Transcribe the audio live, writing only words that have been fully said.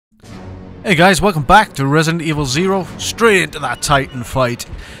Hey guys, welcome back to Resident Evil 0, straight into that Titan fight.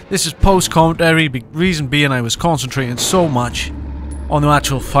 This is post-commentary, reason being I was concentrating so much on the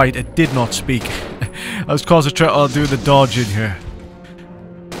actual fight, I did not speak. I was concentrating on doing the dodging here.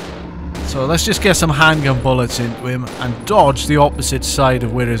 So let's just get some handgun bullets into him and dodge the opposite side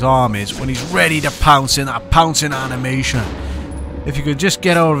of where his arm is when he's ready to pounce in that pouncing animation. If you could just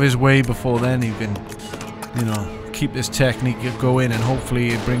get out of his way before then, you can, you know, keep this technique going and hopefully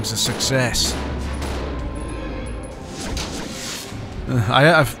it brings a success.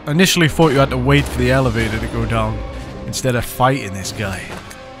 I initially thought you had to wait for the elevator to go down instead of fighting this guy.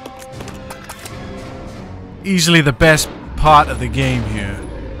 Easily the best part of the game here.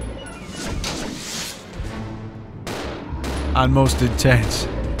 And most intense.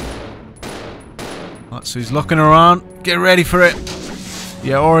 Right, so he's looking around. Get ready for it.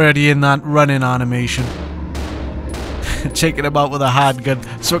 You're already in that running animation. Taking him out with a handgun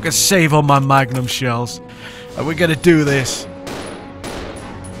so I can save all my magnum shells. And we're gonna do this.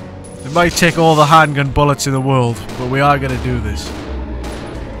 It might take all the handgun bullets in the world, but we are gonna do this.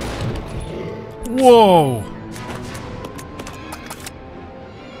 Whoa!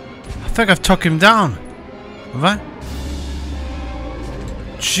 I think I've took him down. Have I?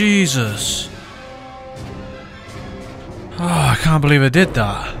 Jesus. Oh, I can't believe I did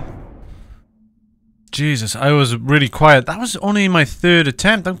that. Jesus, I was really quiet. That was only my third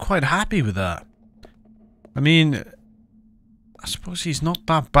attempt. I'm quite happy with that. I mean, I suppose he's not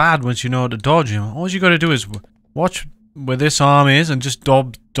that bad once you know how to dodge him. All you gotta do is watch where this arm is and just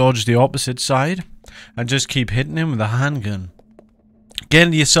dodge the opposite side. And just keep hitting him with a handgun.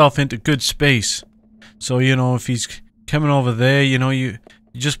 Getting yourself into good space. So, you know, if he's coming over there, you know, you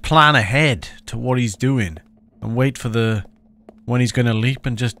just plan ahead to what he's doing. And wait for the... when he's gonna leap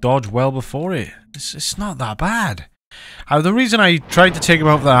and just dodge well before it. It's not that bad. The reason I tried to take him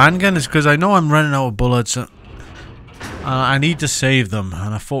out with the handgun is because I know I'm running out of bullets. I need to save them.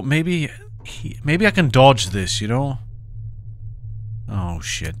 And I thought maybe I can dodge this, you know? Oh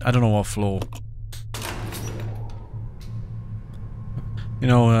shit. I don't know what floor. You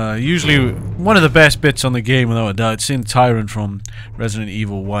know, usually one of the best bits on the game without a doubt. Seeing Tyrant from Resident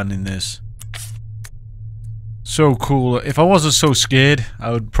Evil 1 in this. So cool. If I wasn't so scared,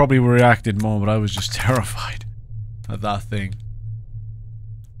 I would probably reacted more, but I was just terrified of that thing.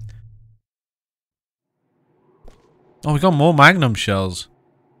 Oh, we got more magnum shells.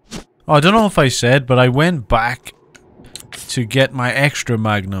 Oh, I don't know if I said, but I went back to get my extra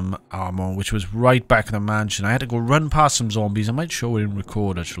magnum ammo, which was right back in the mansion. I had to go run past some zombies. I might show it in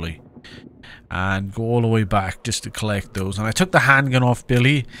record, actually. And go all the way back just to collect those. And I took the handgun off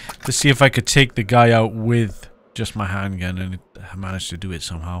Billy to see if I could take the guy out with just my handgun, and I managed to do it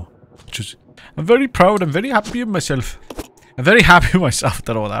somehow. Which is, I'm very proud. I'm very happy with myself. I'm very happy with myself. I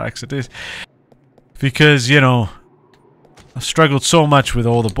don't know what that accent is. Because, you know, I struggled so much with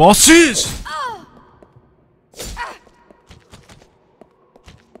all the bosses.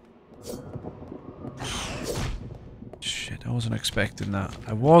 Shit, I wasn't expecting that.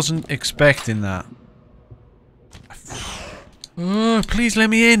 I wasn't expecting that. Oh, please let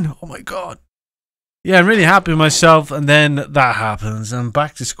me in. Oh my god. Yeah, I'm really happy with myself, and then that happens. I'm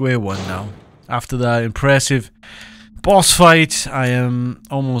back to square one now. After that impressive boss fight, I am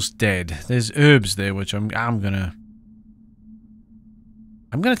almost dead. There's herbs there, which I'm gonna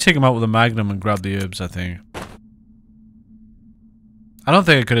take him out with a magnum and grab the herbs, I think. I don't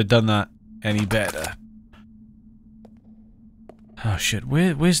think I could have done that any better. Oh shit,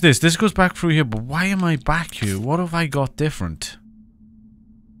 where's this? This goes back through here, but why am I back here? What have I got different?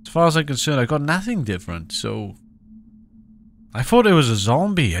 As far as I'm concerned, I got nothing different, so... I thought it was a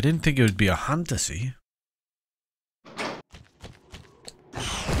zombie. I didn't think it would be a hunter, see? Oh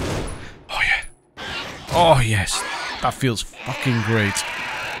yeah. Oh yes. That feels fucking great.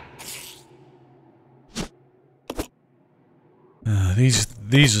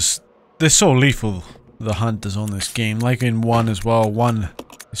 They're so lethal, the hunters on this game. Like in 1 as well. 1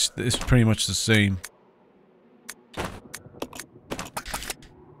 is pretty much the same.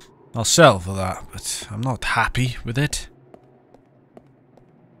 I'll sell for that, but I'm not happy with it.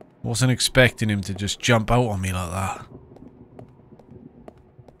 Wasn't expecting him to just jump out on me like that.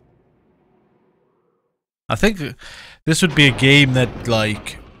 I think this would be a game that,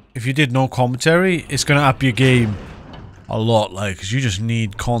 like, if you did no commentary, it's gonna up your game a lot, like, because you just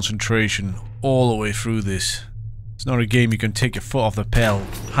need concentration all the way through this. It's not a game you can take your foot off the pedal.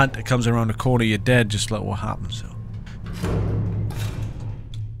 Hunter comes around the corner, you're dead, just like what happens. So.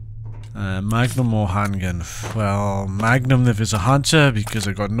 Magnum or handgun? Well, Magnum if it's a hunter, because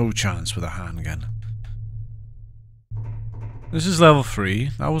I got no chance with a handgun. This is level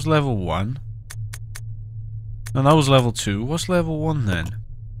 3. That was level 1. And that was level 2. What's level 1 then?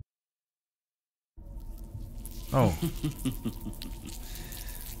 Oh.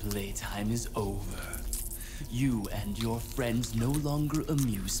 Playtime is over. You and your friends no longer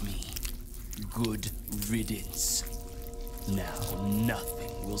amuse me. Good riddance. Now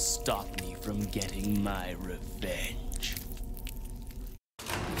nothing will stop me from getting my revenge.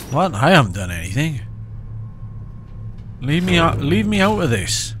 What? I haven't done anything. Leave me out of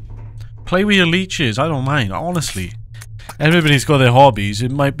this. Play with your leeches, I don't mind, honestly. Everybody's got their hobbies, it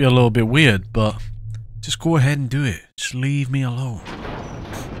might be a little bit weird, but just go ahead and do it. Just leave me alone.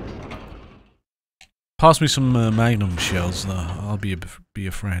 Pass me some Magnum shells, though. I'll be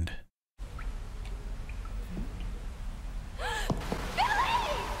a friend.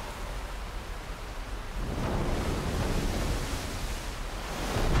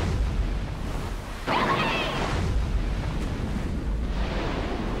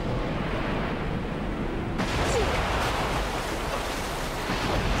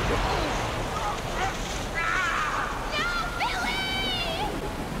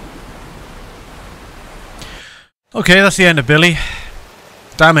 Okay, that's the end of Billy.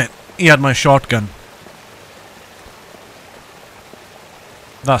 Damn it, he had my shotgun.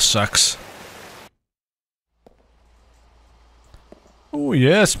 That sucks. Oh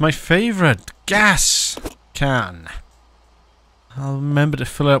yes, my favourite gas can. I'll remember to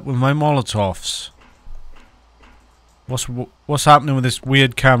fill it up with my Molotovs. What's happening with this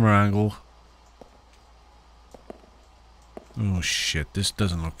weird camera angle? Oh shit, this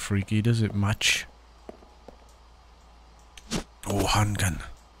doesn't look freaky, does it much? Oh, handgun.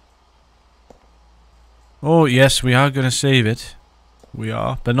 Oh, yes, we are going to save it. We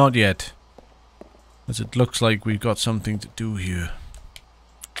are, but not yet. As it looks like we've got something to do here.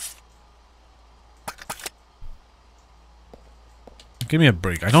 Give me a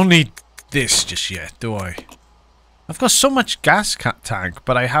break. I don't need this just yet, do I? I've got so much gas tank,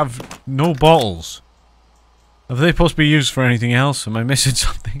 but I have no bottles. Are they supposed to be used for anything else? Am I missing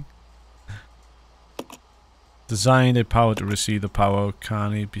something? Designed a power to receive the power.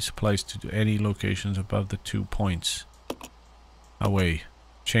 Can it be supplied to any locations above the 2 points? Away.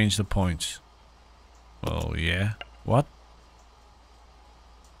 Change the points. Oh, yeah. What?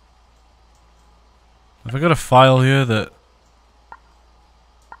 Have I got a file here that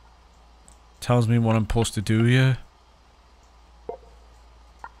tells me what I'm supposed to do here?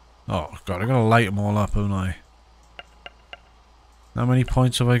 Oh, God, I gotta light them all up, haven't I? How many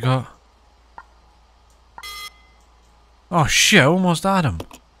points have I got? Oh shit, I almost had him.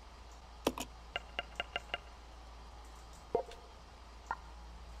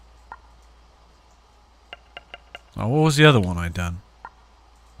 Oh, what was the other one I done?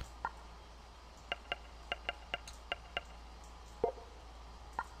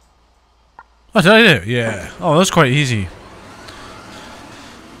 What did I do? Yeah. Oh, that's quite easy.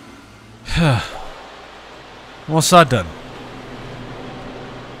 What's that done?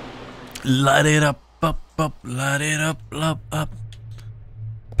 Light it up. Up, light it up, up.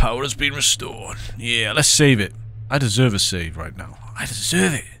 Power has been restored. Yeah, let's save it. I deserve a save right now. I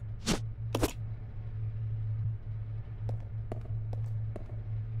deserve it.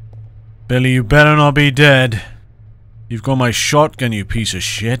 Billy, you better not be dead. You've got my shotgun, you piece of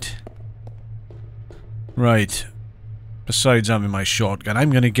shit. Right. Besides having my shotgun,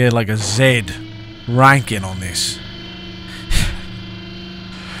 I'm gonna get like a Z ranking on this.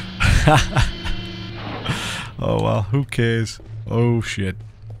 Oh well, who cares? Oh shit.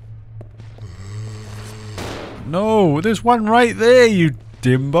 No, there's one right there, you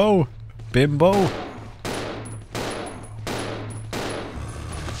dimbo. Bimbo.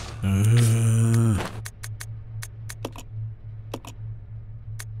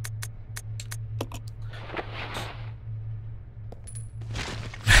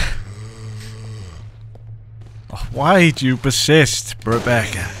 Oh, why do you persist,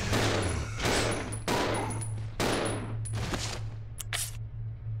 Rebecca?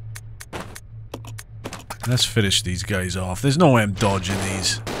 Let's finish these guys off. There's no way I'm dodging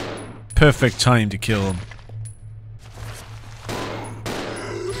these. Perfect time to kill them.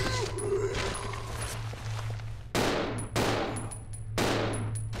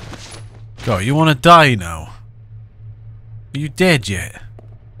 Go, you want to die now? Are you dead yet?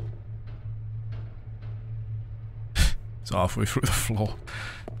 It's halfway through the floor.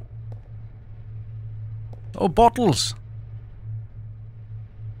 Oh, bottles!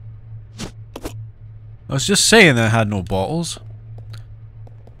 I was just saying I had no bottles.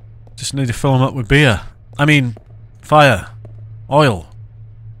 Just need to fill them up with beer. I mean, fire. Oil.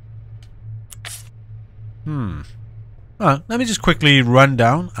 Well, let me just quickly run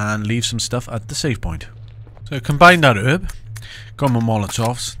down and leave some stuff at the save point. So combine that herb. Got my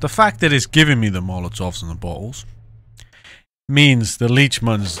Molotovs. The fact that it's giving me the Molotovs and the bottles means the leech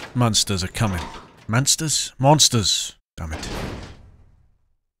monsters are coming. Monsters? Monsters. Damn it.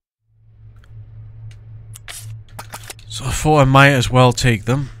 So I thought I might as well take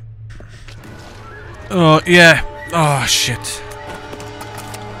them. Oh, yeah. Oh, shit.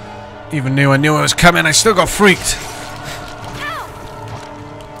 Even I knew I was coming, I still got freaked.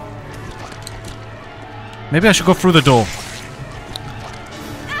 Maybe I should go through the door.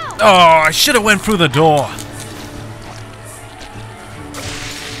 Oh, I should have went through the door.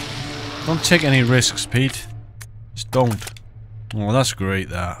 Don't take any risks, Pete. Just don't. Oh, that's great,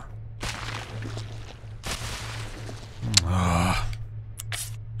 that.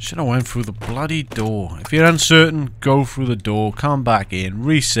 Should have went through the bloody door. If you're uncertain, go through the door, come back in,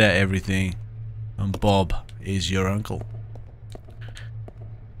 reset everything, and Bob is your uncle.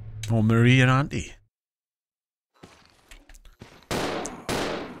 Or Marie and Auntie.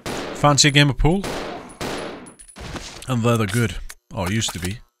 Fancy a game of pool? And they're good. Oh, it used to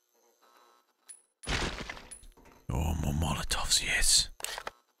be. Oh, more Molotovs, yes.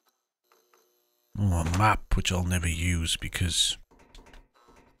 Oh, a map which I'll never use because...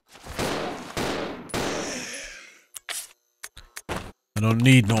 I don't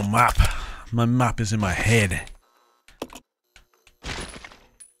need no map. My map is in my head.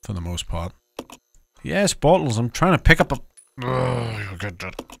 For the most part. Yes, bottles. I'm trying to pick up a... Oh,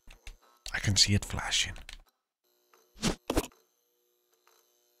 I can see it flashing.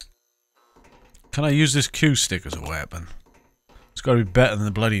 Can I use this Q stick as a weapon? It's gotta be better than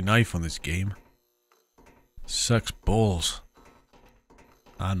the bloody knife on this game. Sucks balls.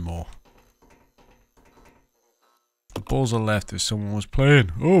 And more. The balls are left if someone was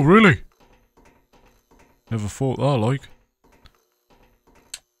playing. Oh, really? Never thought that, like.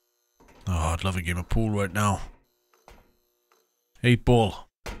 Oh, I'd love a game of pool right now. 8 ball.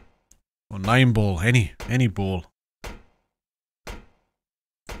 Or 9 ball. Any ball.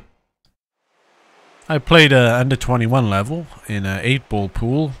 I played under 21 level in an 8 ball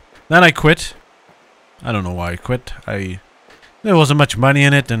pool. Then I quit. I don't know why I quit. There wasn't much money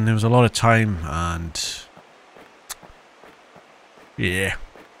in it and there was a lot of time and... yeah,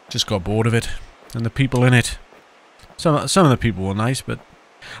 just got bored of it. And the people in it. Some of the people were nice, but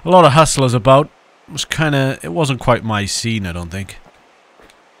a lot of hustlers about. It wasn't quite my scene, I don't think.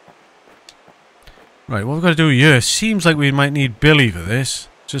 Right, what we've got to do here, seems like we might need Billy for this.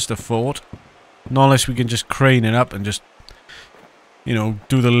 Just a thought. Not unless we can just crane it up and just, you know,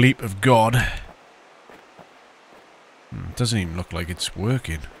 do the leap of God. Doesn't even look like it's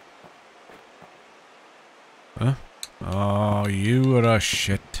working. Huh? Oh, you are a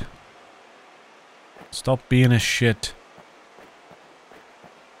shit. Stop being a shit.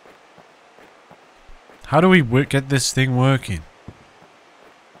 How do we get this thing working?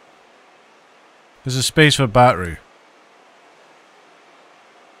 There's a space for battery.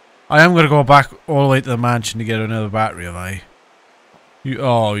 I am going to go back all the way to the mansion to get another battery, have I?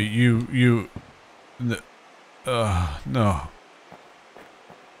 No.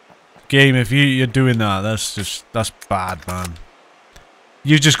 Game, if you're doing that, that's bad, man.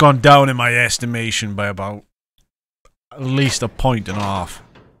 You've just gone down in my estimation by about at least 1.5 points.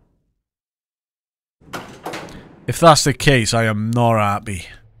 If that's the case, I am not happy.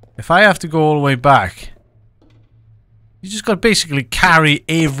 If I have to go all the way back, you just got to basically carry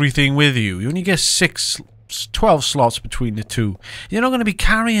everything with you. You only get 12 slots between the two. You're not going to be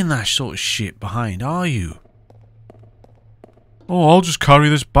carrying that sort of shit behind, are you? Oh, I'll just carry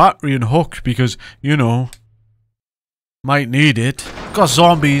this battery and hook because, you know, might need it. Got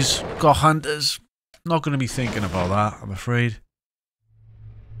zombies, got hunters. Not going to be thinking about that, I'm afraid.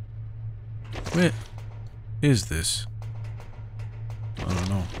 Where is this? I don't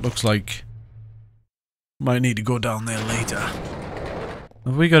know. Looks like might need to go down there later.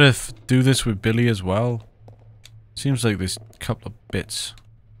 Have we got to do this with Billy as well? Seems like there's a couple of bits.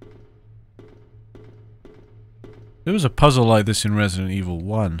 There was a puzzle like this in Resident Evil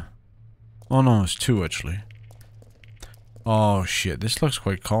 1. Oh no, it's 2 actually. Oh shit, this looks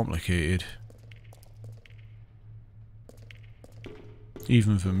quite complicated.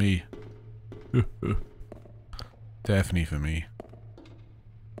 Even for me. Definitely for me.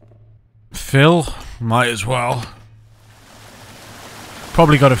 Fill? Might as well.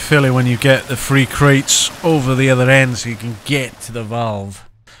 Probably got to fill it when you get the free crates over the other end so you can get to the valve.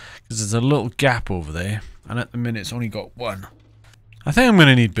 Because there's a little gap over there. And at the minute it's only got 1. I think I'm going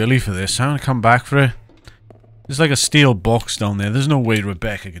to need Billy for this. I'm going to come back for it. There's like a steel box down there. There's no way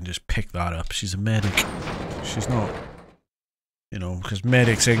Rebecca can just pick that up. She's a medic. She's not You know, because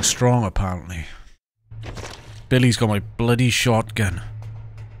medics ain't strong apparently. Billy's got my bloody shotgun.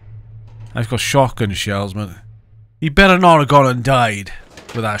 I've got shotgun shells, man. He better not have gone and died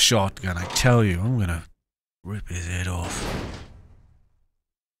with that shotgun, I tell you. I'm gonna rip his head off.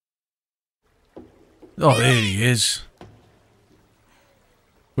 Oh, there he is.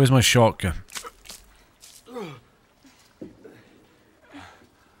 Where's my shotgun?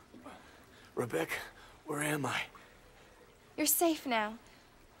 Rebecca, where am I? You're safe now.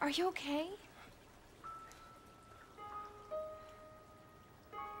 Are you okay?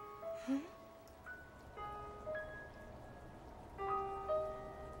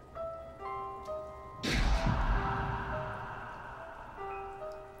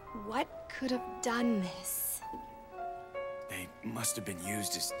 What could have done this? They must have been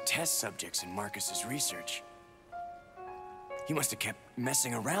used as test subjects in Marcus's research. He must have kept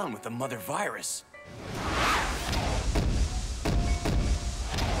messing around with the mother virus.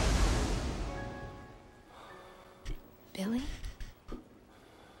 Billy?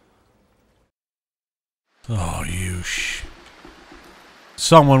 Oh, you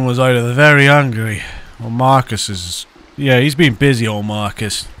Someone was either very hungry, or Marcus is... Yeah, he's been busy, old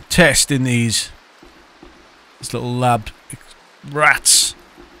Marcus. Testing these little lab rats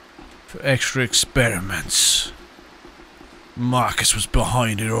for extra experiments. Marcus was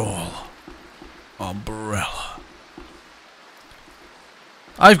behind it all. Umbrella.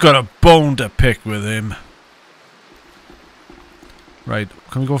 I've got a bone to pick with him. Right,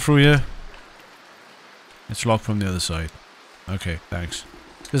 can we go through here? It's locked from the other side. Okay, thanks.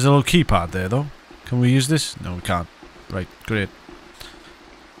 There's a little keypad there though. Can we use this? No, we can't. Right, great.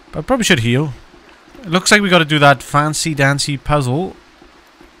 But I probably should heal. It looks like we got to do that fancy dancy puzzle.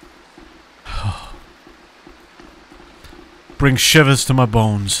 Bring shivers to my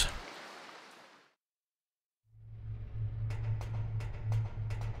bones.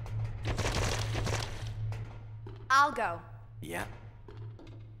 I'll go. Yeah.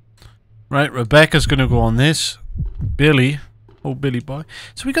 Right, Rebecca's gonna go on this. Billy. Oh, Billy boy.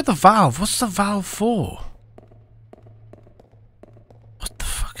 So we got the valve. What's the valve for? What the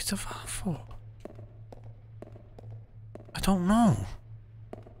fuck is the valve for? I don't know.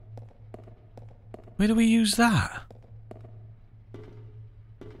 Where do we use that?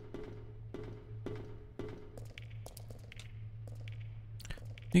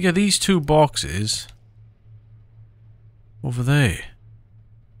 You get these two boxes over there.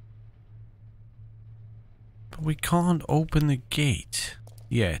 But we can't open the gate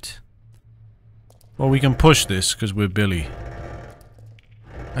yet. Well, we can push this because we're Billy.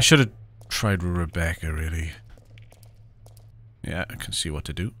 I should have tried with Rebecca, really. Yeah, I can see what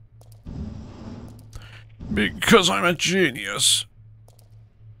to do. Because I'm a genius.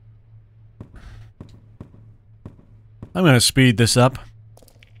 I'm gonna speed this up.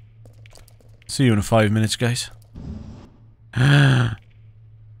 See you in 5 minutes, guys.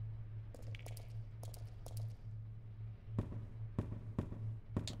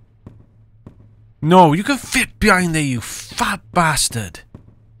 No, you can fit behind there, you fat bastard.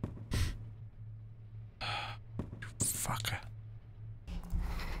 You fucker.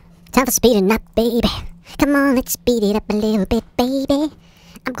 Time for speeding up, baby. Come on, let's speed it up a little bit, baby.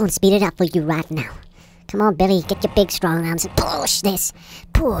 I'm going to speed it up for you right now. Come on, Billy, get your big strong arms and push this.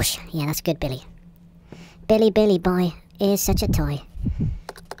 Push. Yeah, that's good, Billy. Billy boy is such a toy.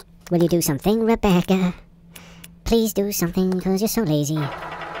 Will you do something, Rebecca? Please do something, because you're so lazy.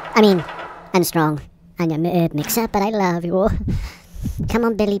 I mean, I'm strong. I'm a herb mixer, but I love you. Come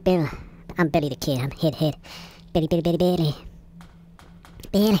on, Billy. I'm Billy the Kid. I'm hit. Billy.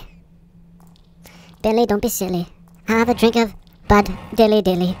 Billy, don't be silly. Have a drink of Bud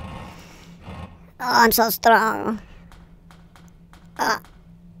Dilly. Oh, I'm so strong.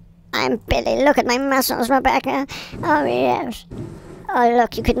 I'm Billy. Look at my muscles, Rebecca. Oh, yes. Oh,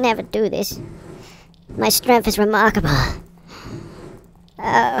 look, you could never do this. My strength is remarkable.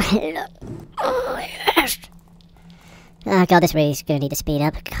 Oh, look. Oh, yes. Oh, God, this race is going to need to speed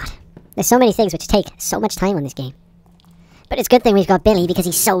up. God. There's so many things which take so much time on this game. But it's a good thing we've got Billy because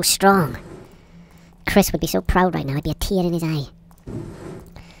he's so strong. Chris would be so proud right now. I'd be a tear in his eye.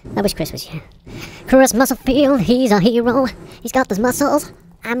 I wish Chris was here. Chris Musclefield, he's a hero. He's got those muscles.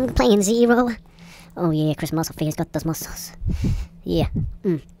 I'm playing Zero. Oh yeah, Chris Musclefield's got those muscles. Yeah.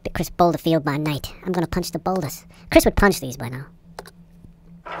 Bit Chris Boulderfield by night. I'm gonna punch the boulders. Chris would punch these by now.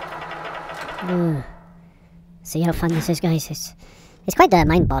 See how fun this is, guys? It's quite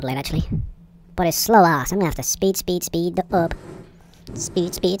mind-boggling, actually. But it's slow ass. I'm gonna have to speed up.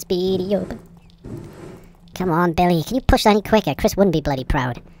 Speed up. Come on, Billy. Can you push that any quicker? Chris wouldn't be bloody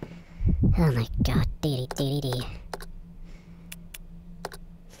proud. Oh my God. Dee.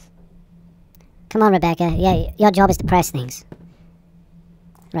 Come on, Rebecca. Yeah, your job is to press things.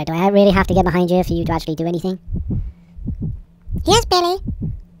 Right, do I really have to get behind you for you to actually do anything? Yes, Billy.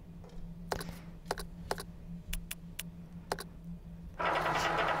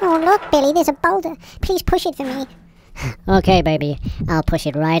 Oh, look, Billy, there's a boulder. Please push it for me. Okay, baby. I'll push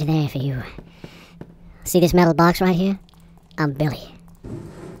it right there for you. See this metal box right here? I'm Billy.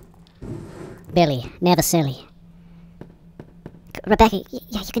 Billy, never silly. Rebecca,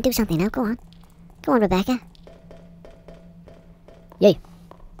 yeah, you can do something now. Go on. Go on, Rebecca. Yay.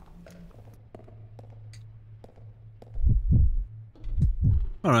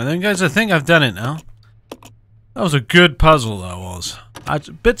 Alright then, guys, I think I've done it now. That was a good puzzle, that was. A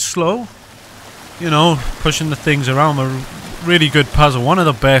bit slow. You know, pushing the things around. A really good puzzle. One of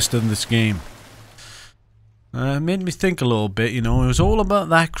the best in this game. It made me think a little bit, you know. It was all about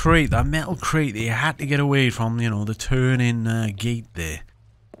that crate, that metal crate that you had to get away from, you know, the turning gate there.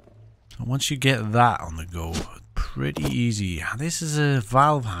 So once you get that on the go, pretty easy. This is a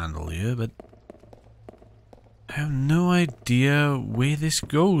valve handle here, but I have no idea where this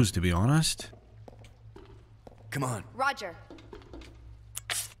goes, to be honest. Come on. Roger.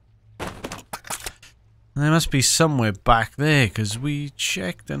 There must be somewhere back there, because we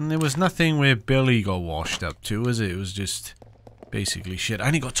checked and there was nothing where Billy got washed up to, was it? It was just basically shit. I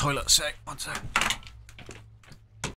only got toilet a sec. 1 sec.